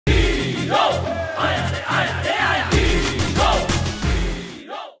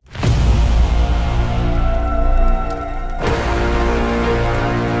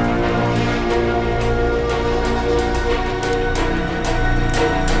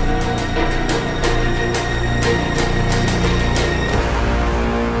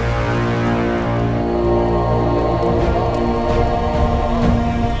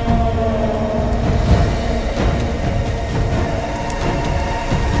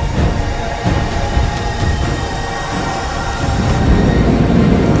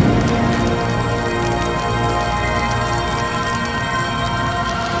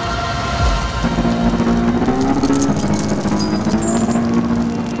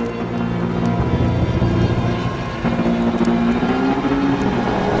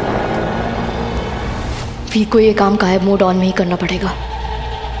We को ये काम गायब मोड ऑन में ही करना पड़ेगा।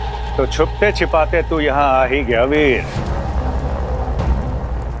 तो छुपते छिपाते तू यहाँ आ ही गया वीर।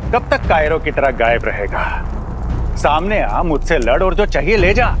 कब तक कायरो की तरह गायब रहेगा? सामने आ, मुझसे लड़ और जो चाहिए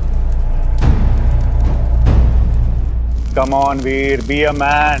ले जा। Come on Veer, be a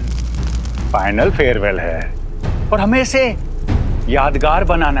man. Final farewell है और हमें इसे यादगार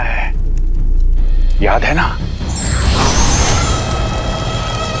बनाना है, याद है ना?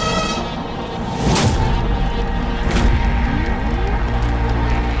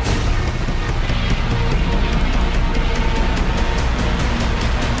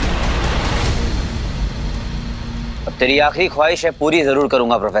 तेरी आखिरी ख्वाहिश है, पूरी जरूर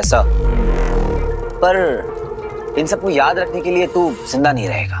करूंगा प्रोफेसर, पर इन सबको याद रखने के लिए तू जिंदा नहीं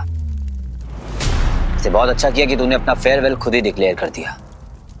रहेगा। इसे बहुत अच्छा किया कि तूने अपना फेयरवेल खुद ही डिक्लेयर कर दिया,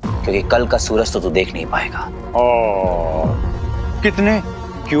 क्योंकि कल का सूरज तो तू देख नहीं पाएगा। कितने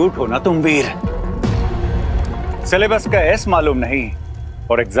क्यूट हो ना तुम वीर। सिलेबस का एस मालूम नहीं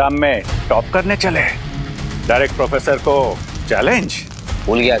और एग्जाम में टॉप करने चले। डायरेक्ट प्रोफेसर को चैलेंज।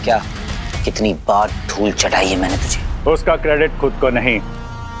 भूल गया क्या कितनी बार धूल चटाई है मैंने तुझे? उसका क्रेडिट खुद को नहीं,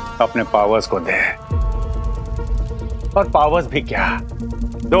 अपने पावर्स को दे। और पावर्स भी क्या,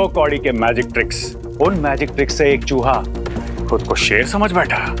 2 कौड़ी के मैजिक ट्रिक्स। उन मैजिक ट्रिक्स से एक चूहा खुद को शेर समझ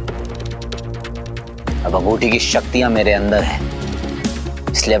बैठा। अब अंगूठी की शक्तियां मेरे अंदर हैं,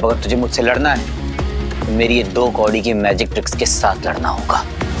 इसलिए अब अगर तुझे मुझसे लड़ना है तो मेरी ये 2 कौड़ी की मैजिक ट्रिक्स के साथ लड़ना होगा।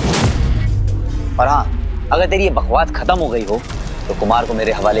 और हाँ, अगर तेरी ये बकवास खत्म हो गई हो तो कुमार को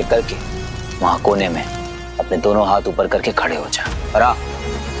मेरे हवाले करके वहां कोने में अपने दोनों हाथ ऊपर करके खड़े हो जा। और हाँ,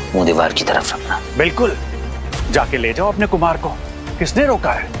 मुंह दीवार की तरफ रखना। बिल्कुल, जाके ले जाओ अपने कुमार को। किसने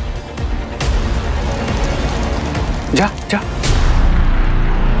रोका है? जा जा।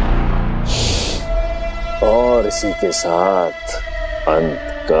 और इसी के साथ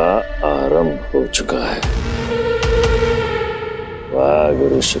अंत का आरंभ हो चुका है। वाह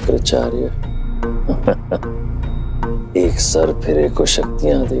गुरु शुक्राचार्य, एक सर फिरे को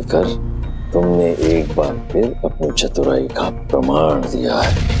शक्तियां देकर तुमने एक बार फिर अपनी चतुराई का प्रमाण दिया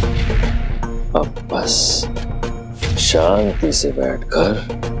है। अब बस शांति से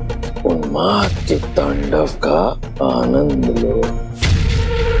बैठकर उन्माद के तांडव का आनंद लो।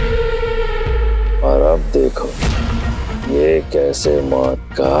 और अब देखो ये कैसे मौत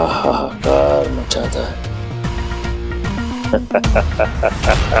का हाहाकार मचाता है।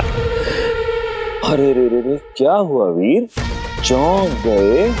 अरे रे रे रे, क्या हुआ वीर? चौंक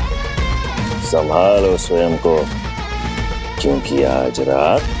गए? संभालो स्वयं को, क्योंकि आज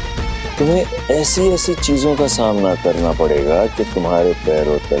रात तुम्हें ऐसी ऐसी चीजों का सामना करना पड़ेगा कि तुम्हारे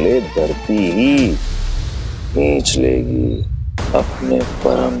पैरों तले धरती ही खींच लेगी। अपने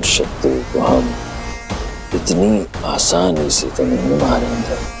परम शत्रु को हम इतनी आसानी से तो नहीं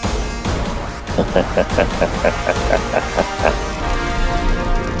मारेंगे।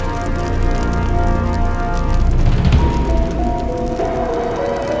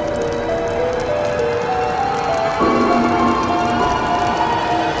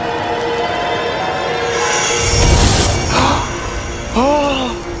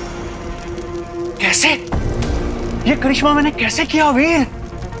 कैसे? ये करिश्मा मैंने कैसे किया वीर?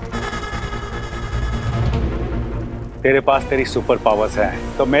 तेरे पास तेरी सुपर पावर्स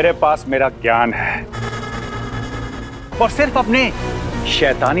हैं, तो मेरे पास मेरा ज्ञान है। और सिर्फ अपने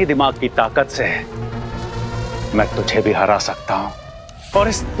शैतानी दिमाग की ताकत से मैं तुझे भी हरा सकता हूं और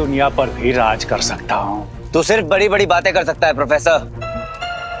इस दुनिया पर भी राज कर सकता हूं। तू सिर्फ बड़ी बड़ी बातें कर सकता है प्रोफेसर,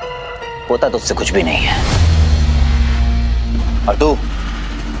 होता तुझसे कुछ भी नहीं है। और तू,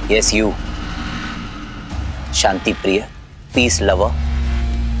 यस यू, शांति प्रिय, पीस लवर,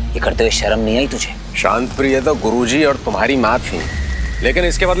 ये करते हुए शर्म नहीं आई तुझे? शांत प्रिय तो गुरुजी और तुम्हारी माँ थी, लेकिन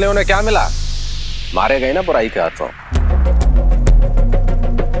इसके बदले उन्हें क्या मिला? मारे गए ना बुराई के हाथों।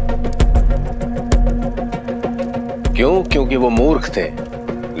 क्यों? क्योंकि वो मूर्ख थे,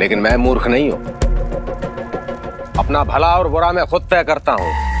 लेकिन मैं मूर्ख नहीं हूं। अपना भला और बुरा मैं खुद तय करता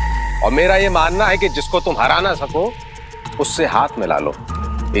हूं, और मेरा ये मानना है कि जिसको तुम हरा ना सको उससे हाथ मिला लो,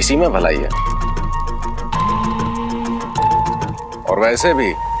 इसी में भलाई है। और वैसे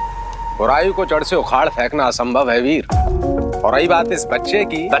भी बुराई को जड़ से उखाड़ फेंकना असंभव है वीर। और रही बात इस बच्चे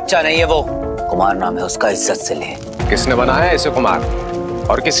की, बच्चा नहीं है वो, कुमार नाम है उसका, इज्जत से ले। किसने बनाया इसे कुमार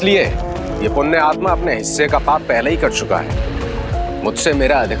और किस लिए? ये पुण्य आत्मा अपने हिस्से का पाप पहले ही कर चुका है, मुझसे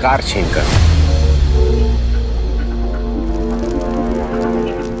मेरा अधिकार छीनकर।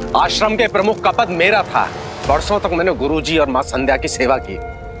 आश्रम के प्रमुख का पद मेरा था। वर्षों तक मैंने गुरुजी और मां संध्या की सेवा की,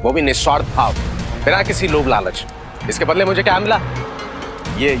 वो भी निस्वार्थ भाव, बिना किसी लोभ लालच। इसके बदले मुझे क्या मिला?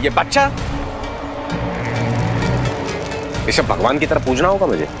 ये बच्चा। इसे भगवान की तरह पूजना होगा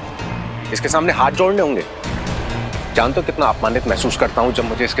मुझे, इसके सामने हाथ जोड़ने होंगे। जानते हो कितना अपमानित महसूस करता हूं जब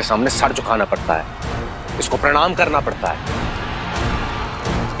मुझे इसके सामने सर झुकाना पड़ता है, इसको प्रणाम करना पड़ता है।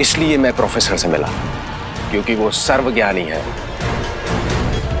 इसलिए मैं प्रोफेसर से मिला, क्योंकि वो सर्वज्ञानी है,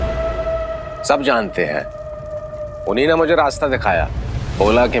 सब जानते हैं। उन्हीं ने मुझे रास्ता दिखाया,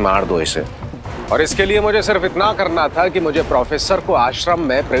 बोला कि मार दो इसे। और इसके लिए मुझे सिर्फ इतना करना था कि मुझे प्रोफेसर को आश्रम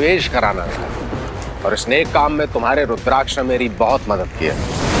में प्रवेश कराना था। और इस नेक काम में तुम्हारे रुद्राक्ष ने मेरी बहुत मदद की है।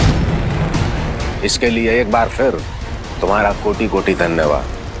 इसके लिए एक बार फिर तुम्हारा कोटि कोटि धन्यवाद।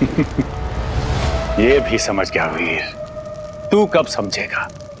 ये भी समझ गया वीर, तू कब समझेगा?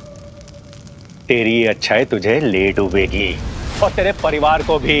 तेरी ये अच्छाई तुझे ले डूबेगी और तेरे परिवार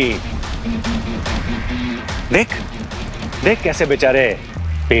को भी। देख देख कैसे बेचारे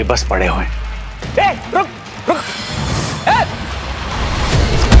बेबस पड़े हुए। रुक रुक,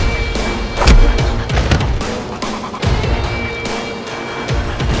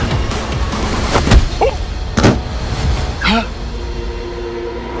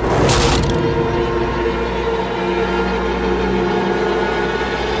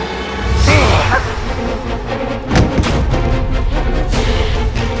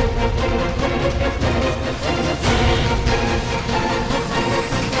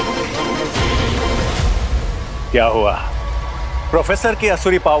 क्या हुआ? प्रोफेसर की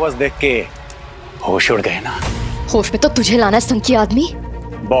असुरी पावर्स देख के होश उड़ गए ना? होश में तो तुझे लाना है संकी आदमी।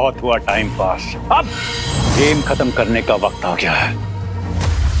 बहुत हुआ टाइम पास, अब गेम खत्म करने का वक्त आ गया है।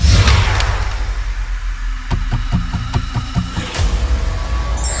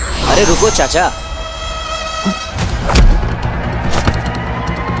 अरे रुको चाचा,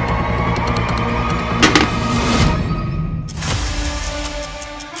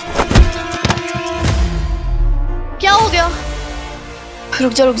 क्या हो गया?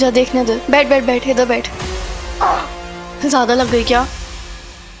 रुक जा देखने दे। बैठ बैठ बैठ, इधर बैठ। ज्यादा लग गई क्या?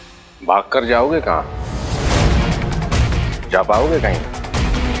 भाग कर जाओगे कहाँ? जा पाओगे कहीं?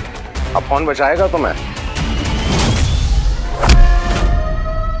 अब कौन बचाएगा तुम्हें?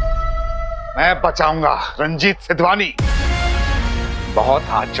 मैं बचाऊंगा, रंजीत सिद्धवानी। बहुत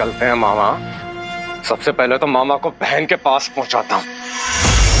हाथ चलते हैं मामा। सबसे पहले तो मामा को बहन के पास पहुंचाता हूं।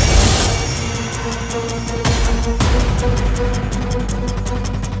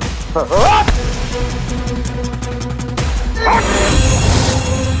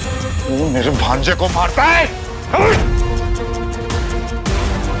 तू मेरे भांजे को मारता है?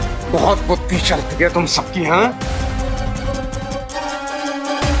 बहुत बुद्धि चलती है तुम सबकी। हाँ,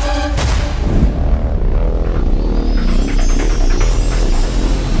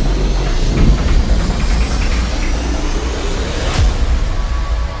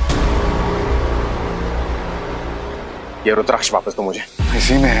 ये रुद्राक्ष वापस दो मुझे।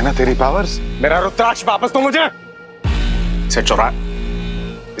 इसी में है ना तेरी पावर्स? मेरा रुद्राक्ष वापस दो मुझे। इसे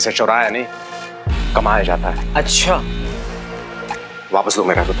चुराया नहीं, कमाया जाता है। अच्छा, वापस दो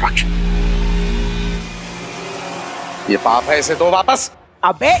मेरा रुद्राक्ष। ये पाप है, इसे दो वापस।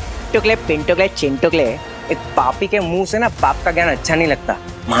 अबे टुकले पिंटुकले चिंटुकले, एक पापी के मुंह से ना पाप का ज्ञान अच्छा नहीं लगता।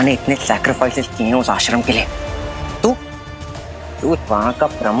 माँ ने इतने सैक्रिफाइसेस किए उस आश्रम के लिए। तू वहां का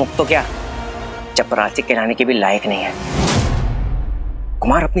प्रमुख तो क्या, चपरासी कहलाने के भी लायक नहीं है।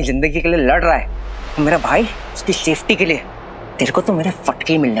 कुमार अपनी जिंदगी के लिए लड़ रहा है, मेरा भाई उसकी सेफ्टी के लिए। तेरे को तो मेरे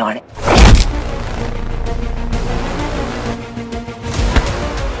फटके ही मिलने वाले।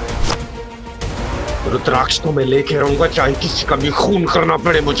 रुद्राक्ष को मैं लेके रहूंगा, चाहे किसी का भी खून करना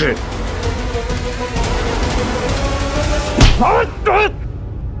पड़े मुझे।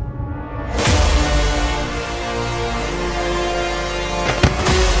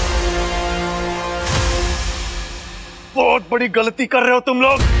 बहुत बड़ी गलती कर रहे हो तुम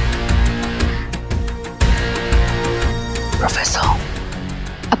लोग। प्रोफेसर,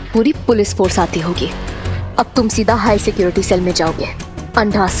 अब पूरी पुलिस फोर्स आती होगी। अब तुम सीधा हाई सिक्योरिटी सेल में जाओगे,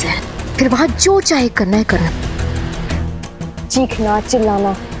 अंडा सेल। फिर वहां जो चाहे करना है करना, चीखना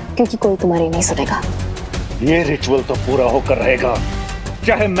चिल्लाना, क्योंकि कोई तुम्हारी नहीं सुनेगा। ये रिचुअल तो पूरा होकर रहेगा,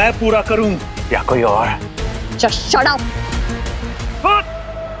 चाहे मैं पूरा करूं या कोई और। Shut up.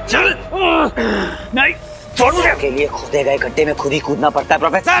 चल। नहीं, छोड़ मुझे। के लिए खुदे गए गड्ढे में खुद ही कूदना पड़ता है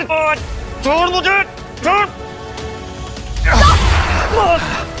प्रोफेसर। छोड़ मुझे, छोड़।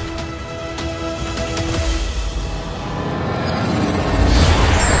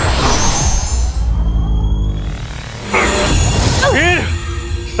 वीर,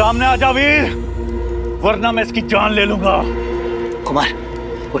 सामने आ जा वीर, वरना मैं इसकी जान ले लूंगा। कुमार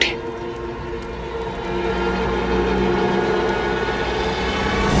उठे।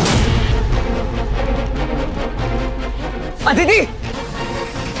 अदिति,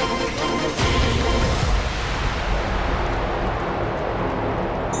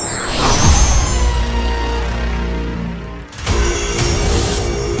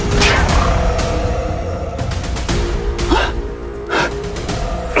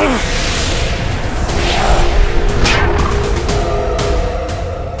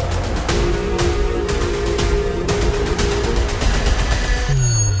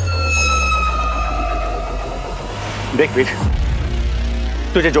 देख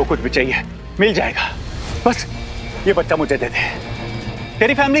वीर, तुझे जो कुछ भी चाहिए मिल जाएगा, बस ये बच्चा मुझे दे दे।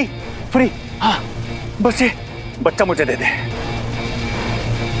 तेरी फैमिली फ्री, हाँ बस ये बच्चा मुझे दे दे।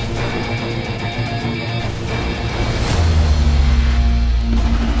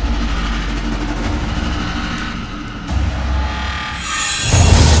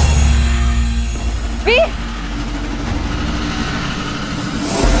 वीर!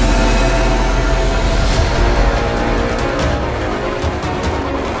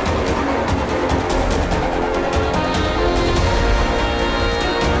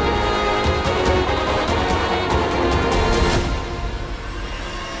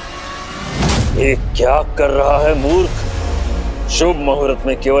 ये क्या कर रहा है मूर्ख? शुभ मुहूर्त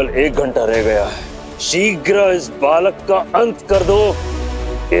में केवल 1 घंटा रह गया है। शीघ्र इस बालक का अंत कर दो।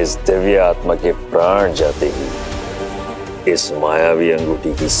 इस दिव्य आत्मा के प्राण जाते ही इस मायावी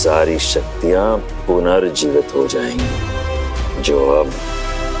अंगूठी की सारी शक्तियां पुनर्जीवित हो जाएंगी। जो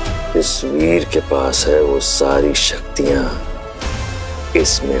अब इस वीर के पास है वो सारी शक्तियां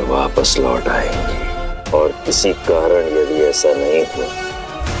इसमें वापस लौट आएंगी। और किसी कारण यदि ऐसा नहीं हुआ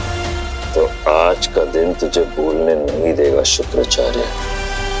तो आज का दिन तुझे भूलने नहीं देगा शुक्राचार्य।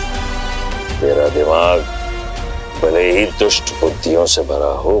 तेरा दिमाग भले ही दुष्ट बुद्धियों से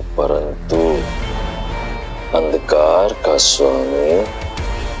भरा हो, परंतु अंधकार का स्वामी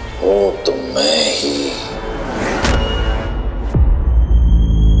हूं तो मैं ही।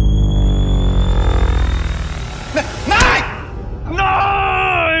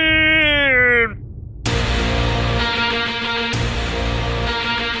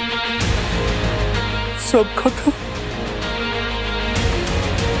 सब खत्म।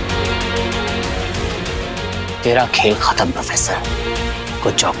 तेरा खेल खत्म प्रोफेसर।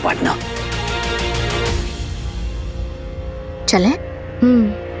 Good job partner. चले?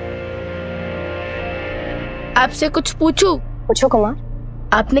 आपसे कुछ पूछूं? पूछो कुमार।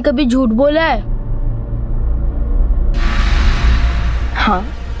 आपने कभी झूठ बोला है? हाँ।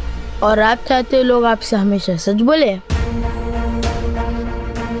 और आप चाहते हो लोग आपसे हमेशा सच बोले?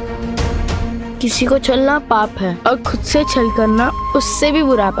 किसी को छलना पाप है और खुद से छल करना उससे भी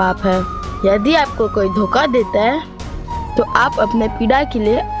बुरा पाप है। यदि आपको कोई धोखा देता है तो आप अपने पीड़ा के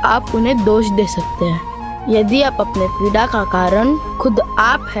लिए आप उन्हें दोष दे सकते हैं। यदि आप अपने पीड़ा का कारण खुद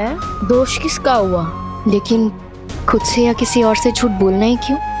आप है, दोष किसका हुआ? लेकिन खुद से या किसी और से झूठ बोलना ही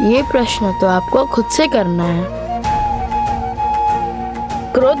क्यों? ये प्रश्न तो आपको खुद से करना है।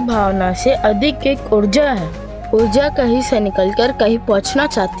 क्रोध भावना से अधिक एक ऊर्जा है। ऊर्जा कहीं से निकलकर कहीं पहुंचना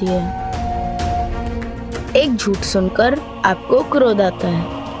चाहती है। एक झूठ सुनकर आपको क्रोध आता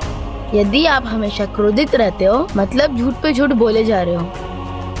है। यदि आप हमेशा क्रोधित रहते हो मतलब झूठ पे झूठ बोले जा रहे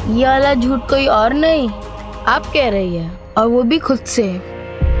हो। ये वाला झूठ कोई और नहीं, आप कह रही है, और वो भी खुद से।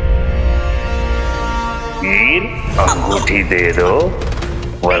 वीर, अंगूठी दे दो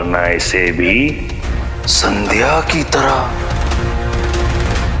वरना इसे भी संध्या की तरह।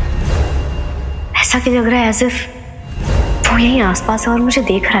 ऐसा क्यों लग रहा है एज़ इफ वो यहीं आसपास है और मुझे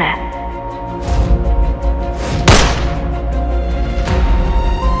देख रहा है।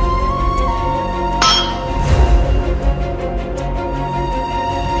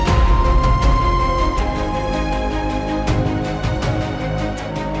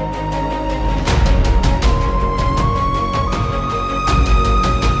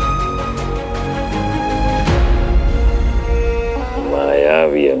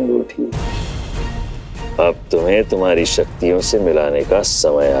 अंगूठी, अब तुम्हें तुम्हारी शक्तियों से मिलाने का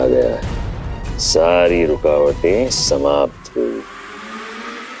समय आ गया है। सारी रुकावटें समाप्त हुई।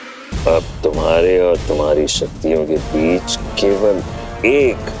 अब तुम्हारे और तुम्हारी शक्तियों के बीच केवल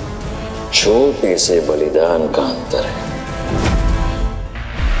एक छोटे से बलिदान का अंतर है।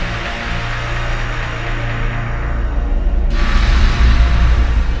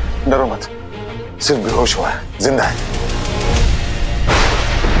 डरो मत, सिर्फ बेहोश हुआ है, जिंदा है।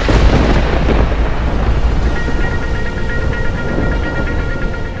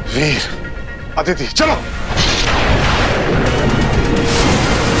 वीर, अदिति, चलो।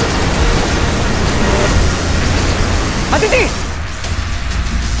 अदिति!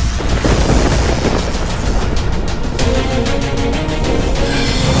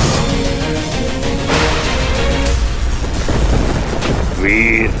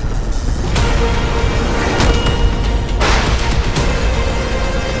 वीर,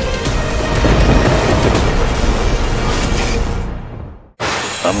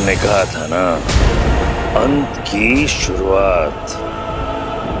 हमने कहा था ना, अंत की शुरुआत।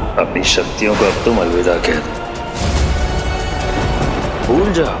 अपनी शक्तियों को अब तुम अलविदा कह दो।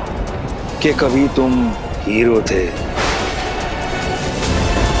 भूल जाओ कि कभी तुम हीरो थे।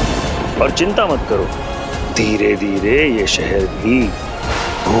 और चिंता मत करो, धीरे धीरे ये शहर भी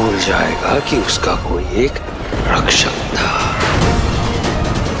भूल जाएगा कि उसका कोई एक रक्षक था।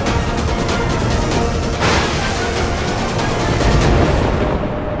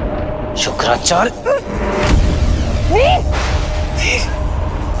 शुक्राचार्य।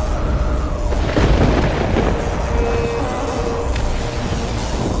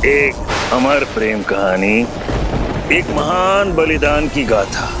 एक अमर प्रेम कहानी, एक महान बलिदान की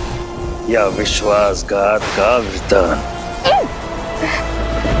गाथा या विश्वासघात का वृतांत।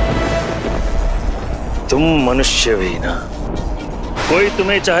 तुम मनुष्य भी ना, कोई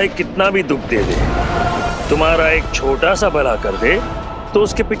तुम्हें चाहे कितना भी दुख दे दे, तुम्हारा एक छोटा सा भला कर दे तो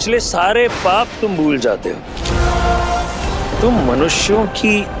उसके पिछले सारे पाप तुम भूल जाते हो। तुम मनुष्यों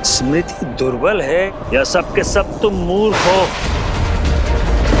की स्मृति दुर्बल है या सबके सब तुम मूर्ख हो?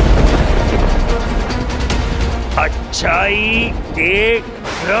 अच्छाई एक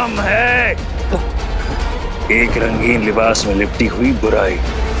भ्रम है, एक रंगीन लिबास में लिपटी हुई बुराई।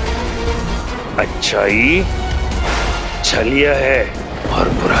 अच्छाई छलिया है और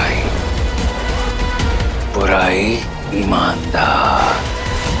बुराई ईमानदार।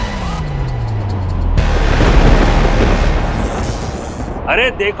 अरे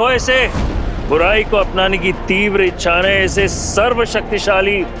देखो इसे, बुराई को अपनाने की तीव्र इच्छा ने इसे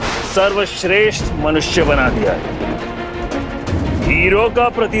सर्वशक्तिशाली सर्वश्रेष्ठ मनुष्य बना दिया है। हीरो का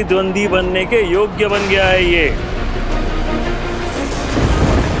प्रतिद्वंदी बनने के योग्य बन गया है ये।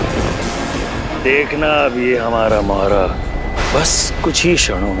 देखना अब ये हमारा मोहरा बस कुछ ही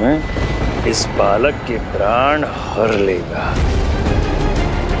क्षणों में इस बालक के प्राण हर लेगा।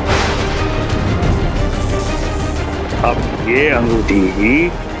 अब ये अंगूठी ही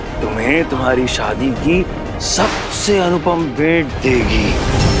तुम्हें तुम्हारी शादी की सबसे अनुपम भेंट देगी।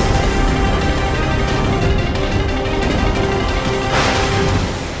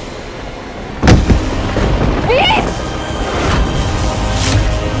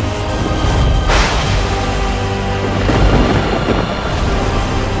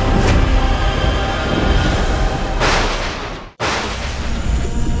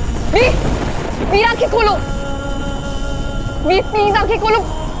 वीर आंखें खोलो, वीर प्लीज आंखें खोलो,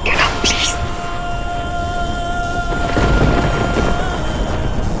 प्लीज।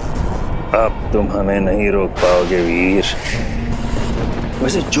 अब तुम हमें नहीं रोक पाओगे वीर।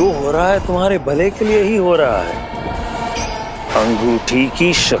 वैसे जो हो रहा है तुम्हारे भले के लिए ही हो रहा है। अंगूठी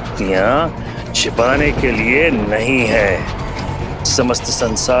की शक्तियां छिपाने के लिए नहीं है, समस्त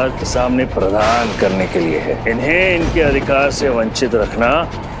संसार के सामने प्रदान करने के लिए है। इन्हें इनके अधिकार से वंचित रखना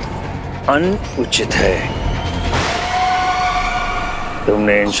अनुचित है।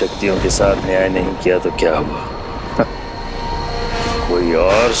 तुमने इन शक्तियों के साथ न्याय नहीं किया तो क्या हुआ? कोई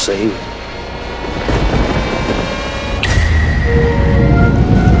और सही।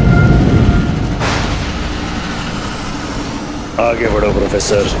 आगे बढ़ो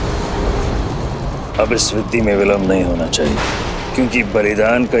प्रोफेसर, अब इस विधि में विलंब नहीं होना चाहिए, क्योंकि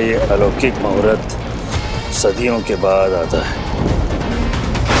बलिदान का ये अलौकिक मुहूर्त सदियों के बाद आता है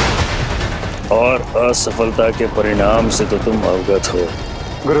और असफलता के परिणाम से तो तुम अवगत हो।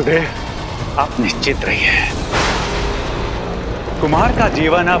 गुरुदेव, आप निश्चित रहिए। कुमार का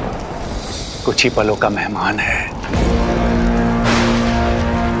जीवन अब कुछ ही पलों का मेहमान है।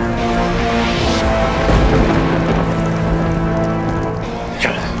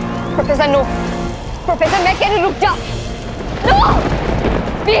 प्रोफेसर नो, प्रोफेसर मैं कह रही रुक जा। No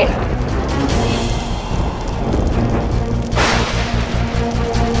Veer,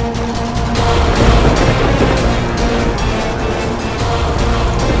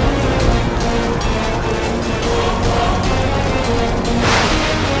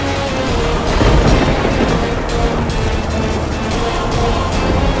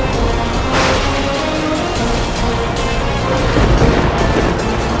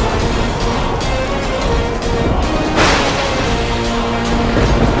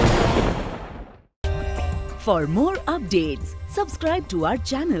 For more updates, subscribe to our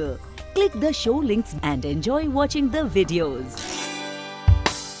channel, click the show links and enjoy watching the videos.